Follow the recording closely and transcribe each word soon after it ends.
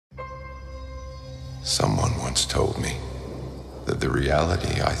Someone once told me that the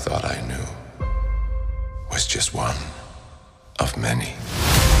reality I thought I knew was just one of many.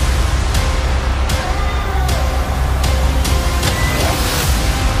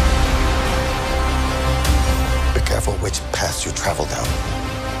 Be careful which path you travel down.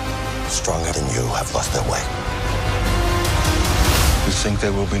 Stronger than you have lost their way. You think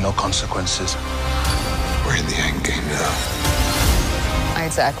there will be no consequences? We're in the end game now. I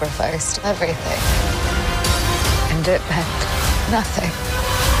sacrificed everything. And it meant nothing.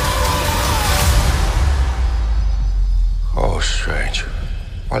 Oh, Strange.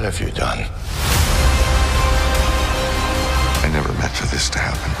 What have you done? I never meant for this to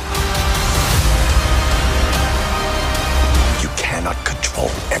happen. You cannot control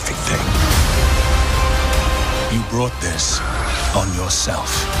everything. You brought this on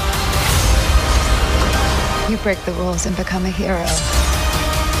yourself. You break the rules and become a hero.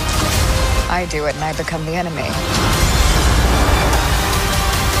 I do it and I become the enemy.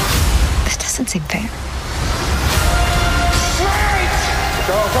 This doesn't seem fair.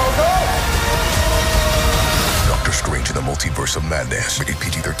 Go, go, go! Doctor Strange in the Multiverse of Madness. Rated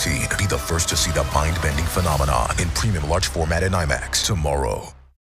PG-13. Be the first to see the mind-bending phenomenon in premium large format and IMAX tomorrow.